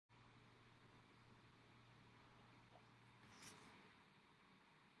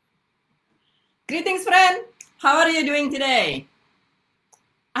Greetings, friend. How are you doing today?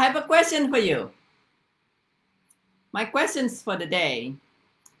 I have a question for you. My questions for the day.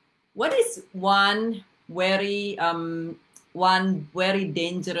 What is one very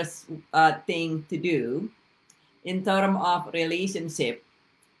dangerous thing to do in terms of relationship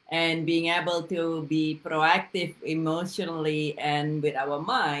and being able to be proactive emotionally and with our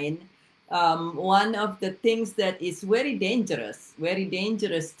mind? One of the things that is very dangerous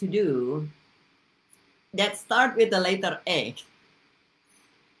to do that start with the letter A.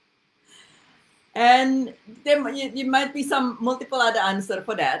 And there might be some multiple other answer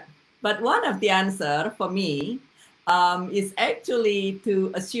for that. But one of the answer for me is actually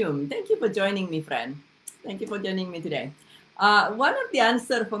to assume. Thank you for joining me, friend. Thank you for joining me today. One of the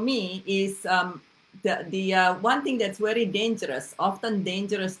answer for me is the one thing that's very dangerous, often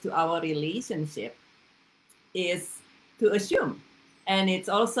dangerous to our relationship, is to assume. And it's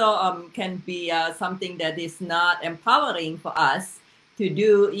also can be something that is not empowering for us to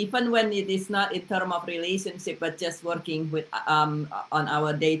do, even when it is not in terms of relationship, but just working with on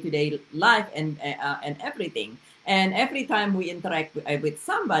our day-to-day life and everything. And every time we interact with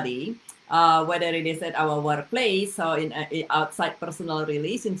somebody, whether it is at our workplace or in outside personal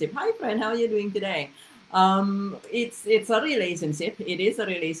relationship. Hi, friend, how are you doing today? It's a relationship. It is a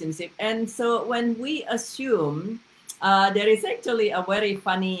relationship, and so when we assume, there is actually a very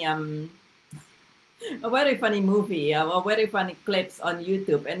funny movie, or very funny clips on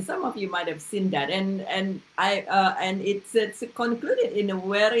YouTube, and some of you might have seen that. And it's concluded in a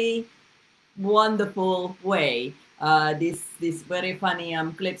very wonderful way. This very funny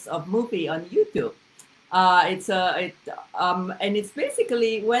clips of movie on YouTube. And it's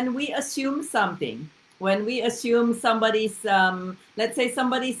basically when we assume something, when we assume somebody's, let's say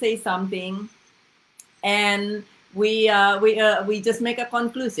somebody says something, and we just make a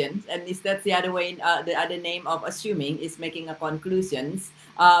conclusion, and that's the other way. The other name of assuming is making a conclusions.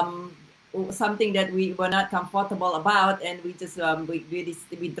 Something that we were not comfortable about, and we just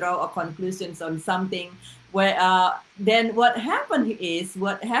we draw a conclusions on something. Where then what happened is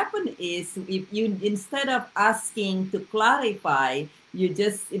if you, instead of asking to clarify, you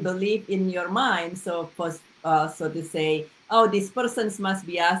just believe in your mind. So first, so to say, oh, this person must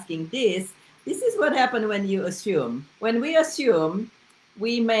be asking this. This is what happened when you assume. When we assume,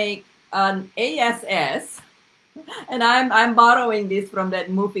 we make an ASS, and I'm borrowing this from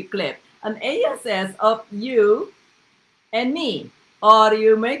that movie clip, an ASS of you and me, or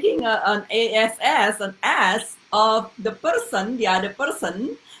you making an ASS, an S of the person, the other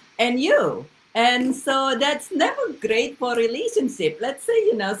person, and you. And so that's never great for relationship. Let's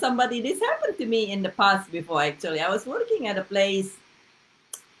say, somebody, this happened to me in the past before, actually. I was working at a place,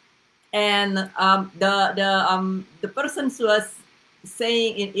 and the person was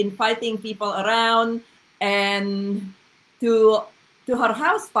saying, inviting people around and to her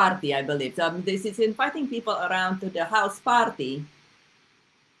house party, I believe. This is inviting people around to the house party.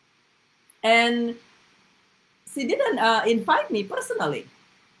 And she didn't invite me personally.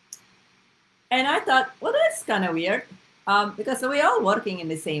 And I thought, well, that's kind of weird, because we're all working in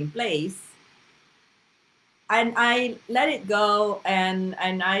the same place. And I let it go, and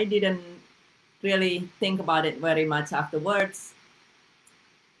I didn't really think about it very much afterwards.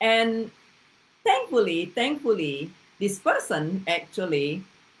 And thankfully, this person actually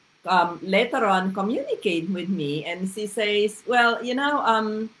later on communicate with me, and she says, well,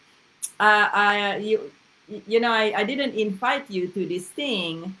 I didn't invite you to this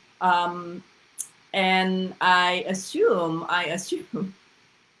thing, and I assume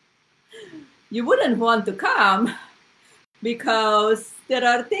you wouldn't want to come because there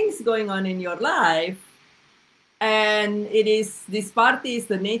are things going on in your life, and it is this party is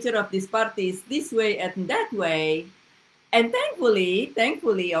the nature of this party is this way and that way. And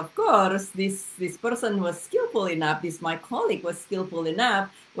thankfully, of course, this person was skillful enough. My colleague was skillful enough.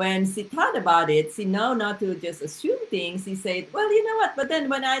 When she thought about it, she know not to just assume things. She said, well, you know what? But then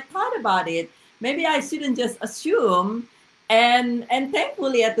when I thought about it, maybe I shouldn't just assume. And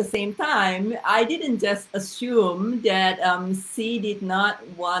thankfully, at the same time, I didn't just assume that she did not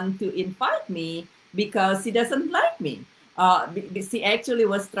want to invite me because she doesn't like me. She actually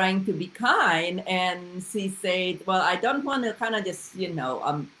was trying to be kind, and she said, well, I don't want to kind of just,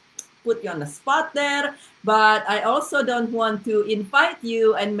 put you on the spot there, but I also don't want to invite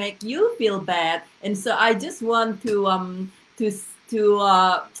you and make you feel bad. And so I just want to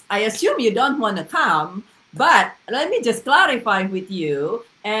I assume you don't want to come, but let me just clarify with you.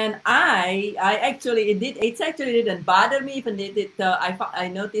 And I actually, it actually didn't bother me, even I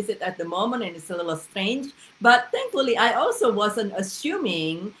noticed it at the moment, and it's a little strange. But thankfully, I also wasn't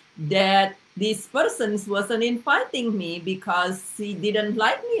assuming that this person wasn't inviting me because she didn't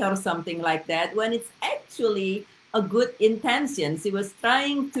like me or something like that, when it's actually a good intention. She was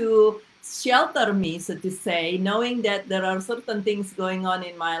trying to shelter me, so to say, knowing that there are certain things going on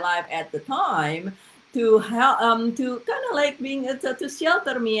in my life at the time, to help, to kind of like being to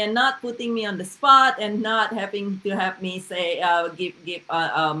shelter me and not putting me on the spot and not having to have me say give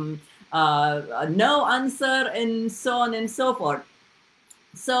no answer and so on and so forth.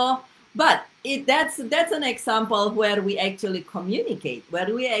 So, but that's an example where we actually communicate,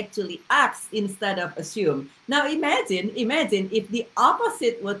 where we actually ask instead of assume. Now imagine if the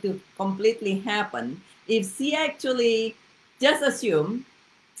opposite were to completely happen. If she actually just assumed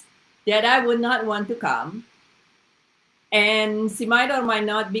that I would not want to come, and she might or might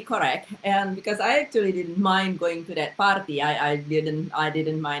not be correct, and because I actually didn't mind going to that party, I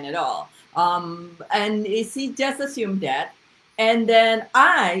didn't mind at all. And she just assumed that, and then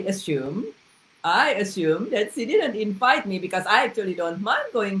I assume that she didn't invite me because I actually don't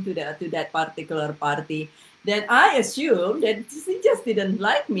mind going to that particular party. Then I assume that she just didn't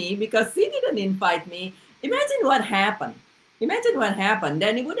like me because she didn't invite me. Imagine what happened. Imagine what happened.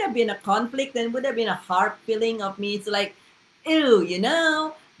 Then it would have been a conflict. Then it would have been a hard feeling of me. It's like, ew,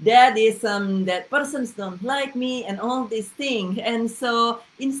 that persons don't like me and all these things. And so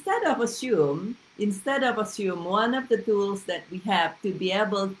instead of assume, one of the tools that we have to be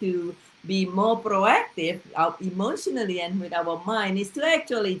able to be more proactive emotionally and with our mind is to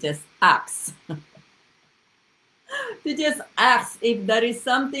actually just ask. To just ask if there is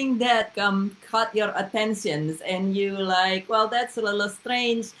something that caught your attentions and you like, well, that's a little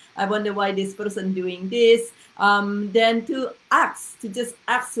strange. I wonder why this person doing this. Then to just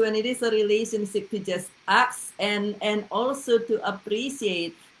ask when it is a relationship, to just ask and also to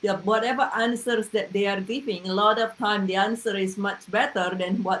appreciate whatever answers that they are giving. A lot of time the answer is much better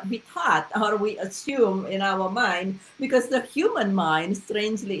than what we thought or we assume in our mind, because the human mind,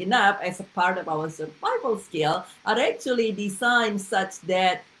 strangely enough, as a part of our survival skill, are actually designed such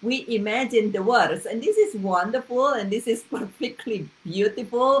that we imagine the worst. And this is wonderful and this is perfectly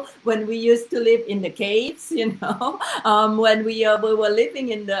beautiful. When we used to live in the caves, when we were living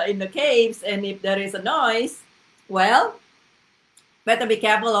in the caves, and if there is a noise, well, better be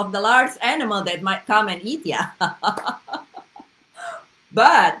careful of the large animal that might come and eat you.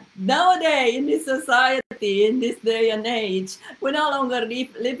 But nowadays, in this society, in this day and age, we're no longer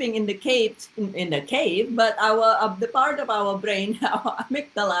living in the cave, but the part of our brain, our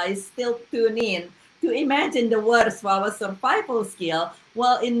amygdala, is still tuned in to imagine the worst for our survival skill.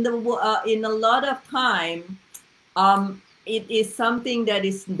 Well, in a lot of time, it is something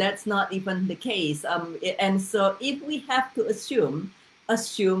that's not even the case. And so if we have to assume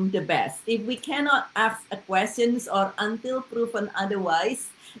the best. If we cannot ask questions or until proven otherwise,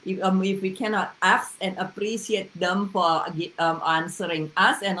 if we cannot ask and appreciate them for answering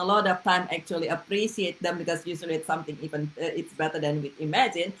us, and a lot of time actually appreciate them, because usually it's something even it's better than we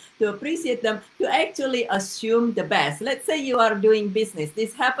imagine, to appreciate them, to actually assume the best. Let's say you are doing business.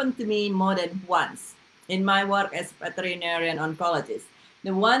 This happened to me more than once in my work as veterinarian oncologist.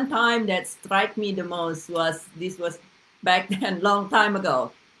 The one time that struck me the most was back then, long time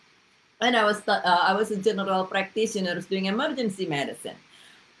ago, when I was a general practitioner doing emergency medicine,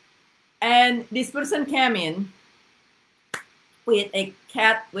 and this person came in with a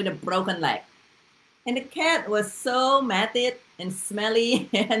cat with a broken leg, and the cat was so matted and smelly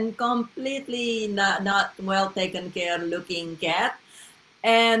and completely not well taken care looking cat,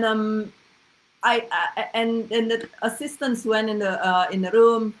 and and the assistants went in the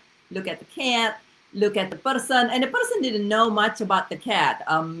room, look at the cat, look at the person, and the person didn't know much about the cat.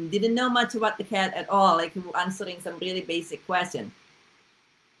 Didn't know much about the cat at all, like answering some really basic question.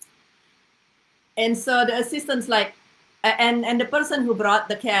 And so the assistant's like, and the person who brought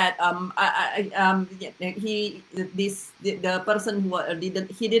the cat, the person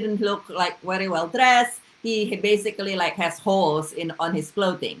who didn't look like very well dressed. He basically like has holes on his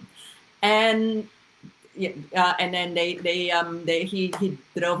clothing, and then he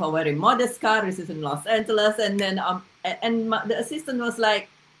drove a very modest car. This is in Los Angeles, and then the assistant was like,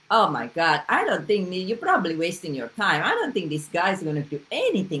 "Oh my God, I don't think you're probably wasting your time. I don't think this guy's going to do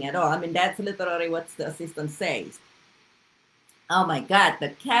anything at all." I mean, that's literally what the assistant says. Oh my God, the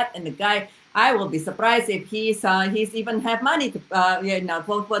cat and the guy. I will be surprised if he's even have money to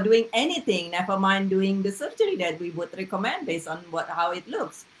for doing anything. Never mind doing the surgery that we would recommend based on how it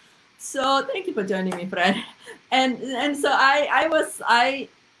looks. So thank you for joining me, Fred. And so I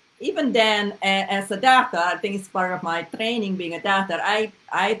even then, as a doctor, I think it's part of my training being a doctor.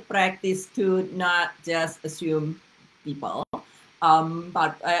 I practice to not just assume people.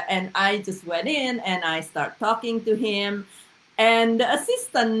 And I just went in and I start talking to him, and the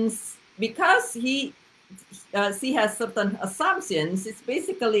assistants, because she has certain assumptions. It's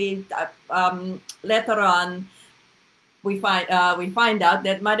basically later on we find out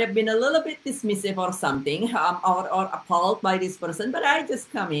that might have been a little bit dismissive or something, or appalled by this person. But I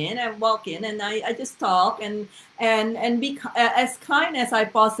just come in and walk in, and I just talk and be as kind as I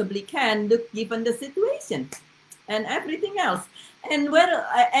possibly can, given the situation and everything else. And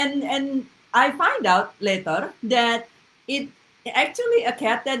and I find out later that it actually a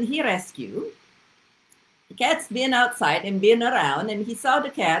cat that he rescued. The cat's been outside and been around, and he saw the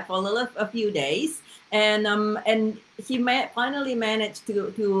cat for a few days, and he finally managed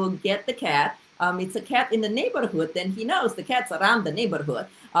to get the cat. It's a cat in the neighborhood, and he knows the cats around the neighborhood,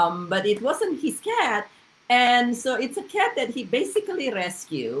 but it wasn't his cat, and so it's a cat that he basically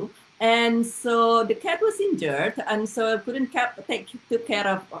rescued. And so the cat was injured, and so couldn't took care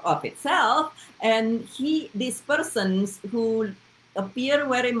of itself. And these persons who appear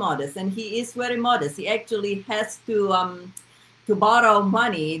very modest, and he is very modest. He actually has to borrow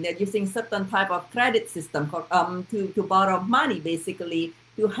money. They're using certain type of credit system for to borrow money, basically,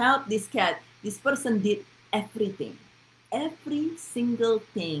 to help this cat. This person did everything, every single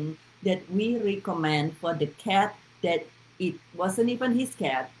thing that we recommend for the cat. That it wasn't even his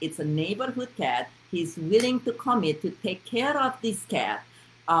cat; it's a neighborhood cat. He's willing to commit to take care of this cat.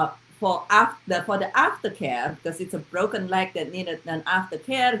 For the aftercare, because it's a broken leg that needed an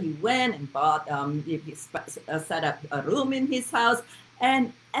aftercare, he went and bought, he set up a room in his house,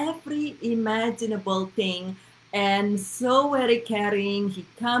 and every imaginable thing. And so very caring. He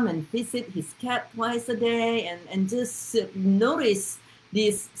come and visit his cat twice a day, and just nourish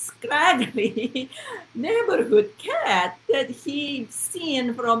this scraggly neighborhood cat that he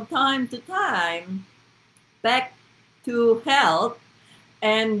seen from time to time back to health,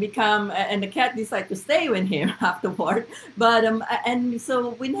 and the cat decided to stay with him afterward. But and so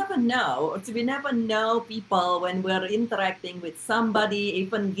we never know. We never know people when we're interacting with somebody,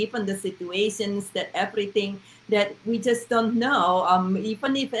 even given the situations, that everything that we just don't know.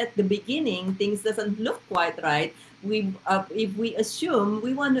 Even if at the beginning things doesn't look quite right, if we assume,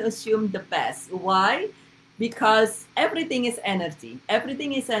 we want to assume the best. Why? Because everything is energy.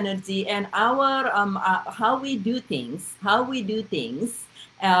 Everything is energy, and our how we do things,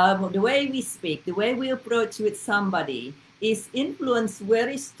 the way we speak, the way we approach with somebody is influenced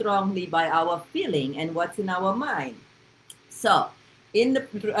very strongly by our feeling and what's in our mind. So, in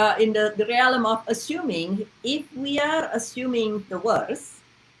the realm of assuming, if we are assuming the worst,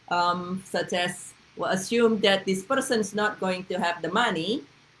 such as we assume that this person's not going to have the money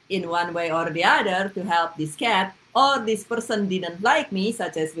in one way or the other to help this cat, or this person didn't like me,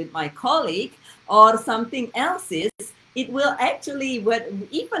 such as with my colleague, or something else is, it will actually,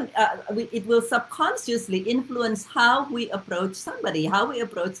 it will subconsciously influence how we approach somebody, how we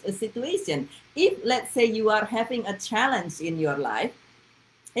approach a situation. If, let's say, you are having a challenge in your life,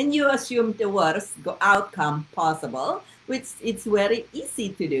 and you assume the worst outcome possible, which it's very easy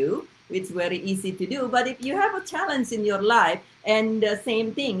to do. But if you have a challenge in your life, and the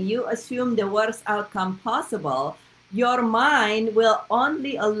same thing, you assume the worst outcome possible, your mind will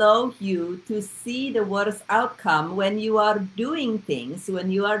only allow you to see the worst outcome when you are doing things,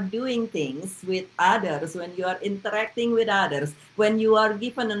 with others, when you are interacting with others, when you are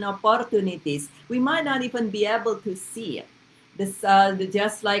given an opportunities. We might not even be able to see it.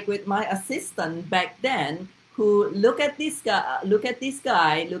 Just like with my assistant back then, who look at this guy, look at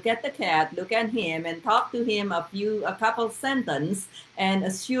the cat, look at him, and talk to him a couple sentences, and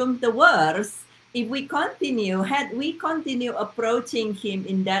assume the worst. If had we continue approaching him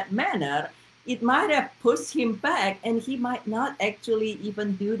in that manner, it might have pushed him back, and he might not actually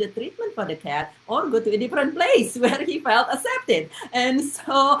even do the treatment for the cat, or go to a different place where he felt accepted. And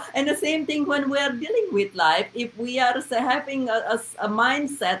the same thing when we are dealing with life. If we are having a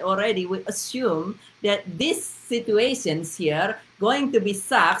mindset already, we assume that these situations here going to be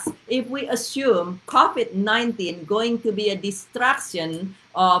sucks. If we assume COVID-19 going to be a distraction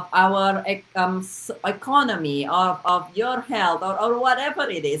of our economy, of your health, or whatever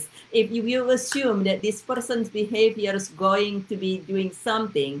it is, if you assume that this person's behavior is going to be doing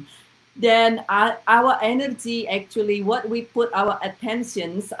something, then our energy, actually, what we put our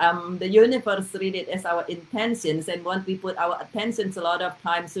attentions, the universe read it as our intentions, and what we put our attentions, a lot of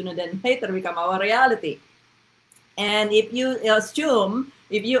times, sooner than later, become our reality. And if you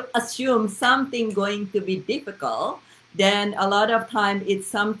assume something going to be difficult, then a lot of time it's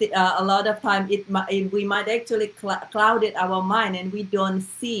something. We might actually cloud it our mind, and we don't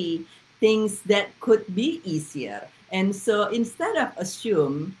see things that could be easier. And so instead of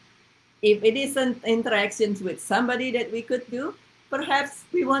assume, if it isn't interactions with somebody that we could do, perhaps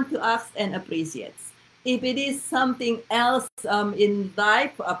we want to ask and appreciate. If it is something else in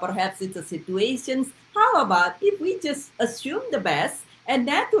life, perhaps it's a situation, how about if we just assume the best, and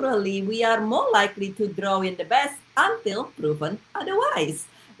naturally we are more likely to draw in the best until proven otherwise.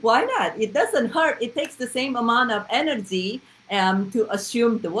 Why not? It doesn't hurt. It takes the same amount of energy to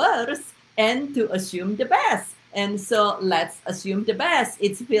assume the worst and to assume the best. And so let's assume the best.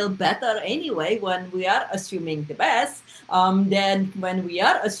 It feels better anyway when we are assuming the best than when we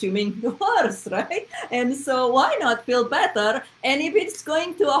are assuming the worst, right? And so why not feel better? And if it's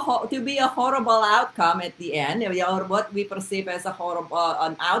going to be a horrible outcome at the end, or what we perceive as a horrible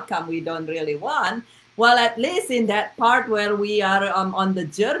an outcome we don't really want, well, at least in that part where we are on the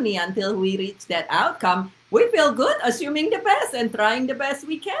journey until we reach that outcome, we feel good assuming the best and trying the best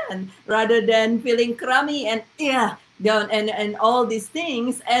we can, rather than feeling crummy and and all these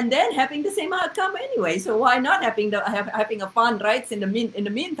things, and then having the same outcome anyway. So why not having a fun rides in the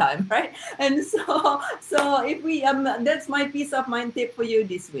meantime, right? And so if we that's my peace of mind tip for you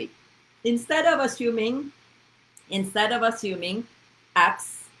this week. Instead of assuming,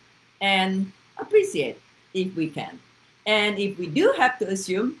 ask and appreciate if we can. And if we do have to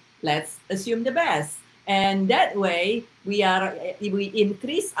assume, let's assume the best. And that way we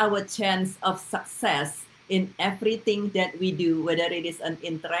increase our chance of success in everything that we do, whether it is an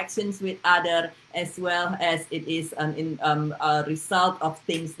interactions with other as well as it is a result of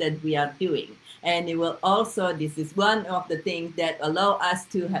things that we are doing. And it will also, this is one of the things that allow us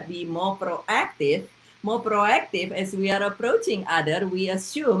to be more proactive as we are approaching other. We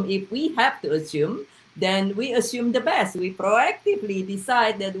assume, if we have to assume, then we assume the best. We proactively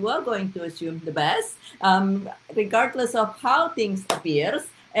decide that we're going to assume the best, regardless of how things appears.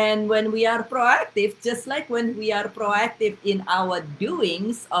 And when we are proactive, just like when we are proactive in our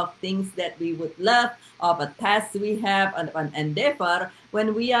doings of things that we would love, of a task we have, an endeavor,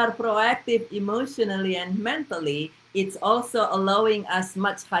 when we are proactive emotionally and mentally, it's also allowing us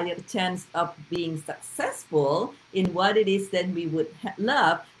much higher chance of being successful in what it is that we would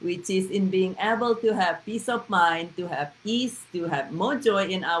love, which is in being able to have peace of mind, to have ease, to have more joy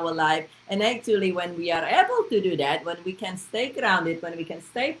in our life. And actually, when we are able to do that, when we can stay grounded, when we can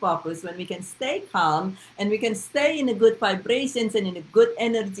stay focused, when we can stay calm, and we can stay in a good vibrations and in a good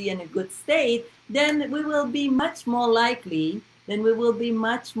energy and a good state, then we will be much more likely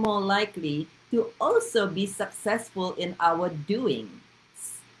to also be successful in our doing,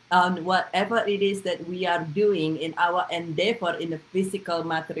 whatever it is that we are doing in our endeavor in the physical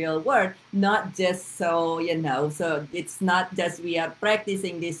material world. Not just so it's not just we are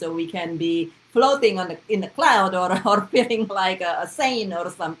practicing this so we can be floating in the cloud or feeling like a saint or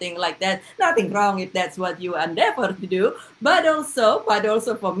something like that. Nothing wrong if that's what you endeavor to do. But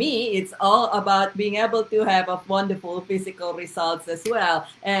also for me, it's all about being able to have a wonderful physical results as well.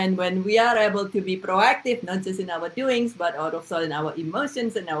 And when we are able to be proactive, not just in our doings, but also in our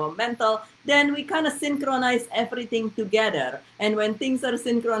emotions and our mental, then we kind of synchronize everything together. And when things are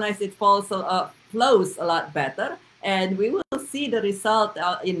synchronized, it flows a lot better. And we will see the result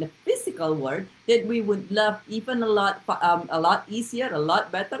in the physical world that we would love even a lot easier, a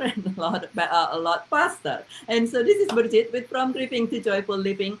lot better, and a lot faster. And so this is Burjit with From Grieving to Joyful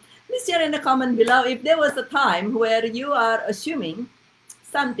Living. Please share in the comment below if there was a time where you are assuming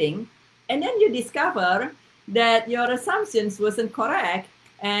something and then you discover that your assumptions wasn't correct.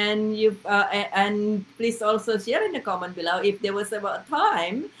 And and please also share in the comment below if there was a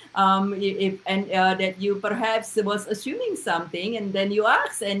time that you perhaps was assuming something and then you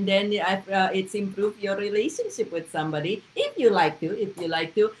ask and then it's improved your relationship with somebody. If you like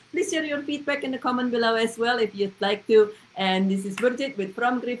to, please share your feedback in the comment below as well if you'd like to. And this is Burjit with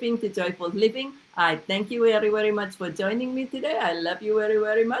From Grieving to Joyful Living. I thank you very, very much for joining me today. I love you very,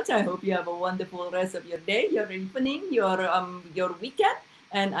 very much. I hope you have a wonderful rest of your day, your evening, your weekend.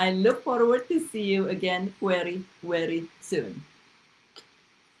 And I look forward to see you again very, very soon.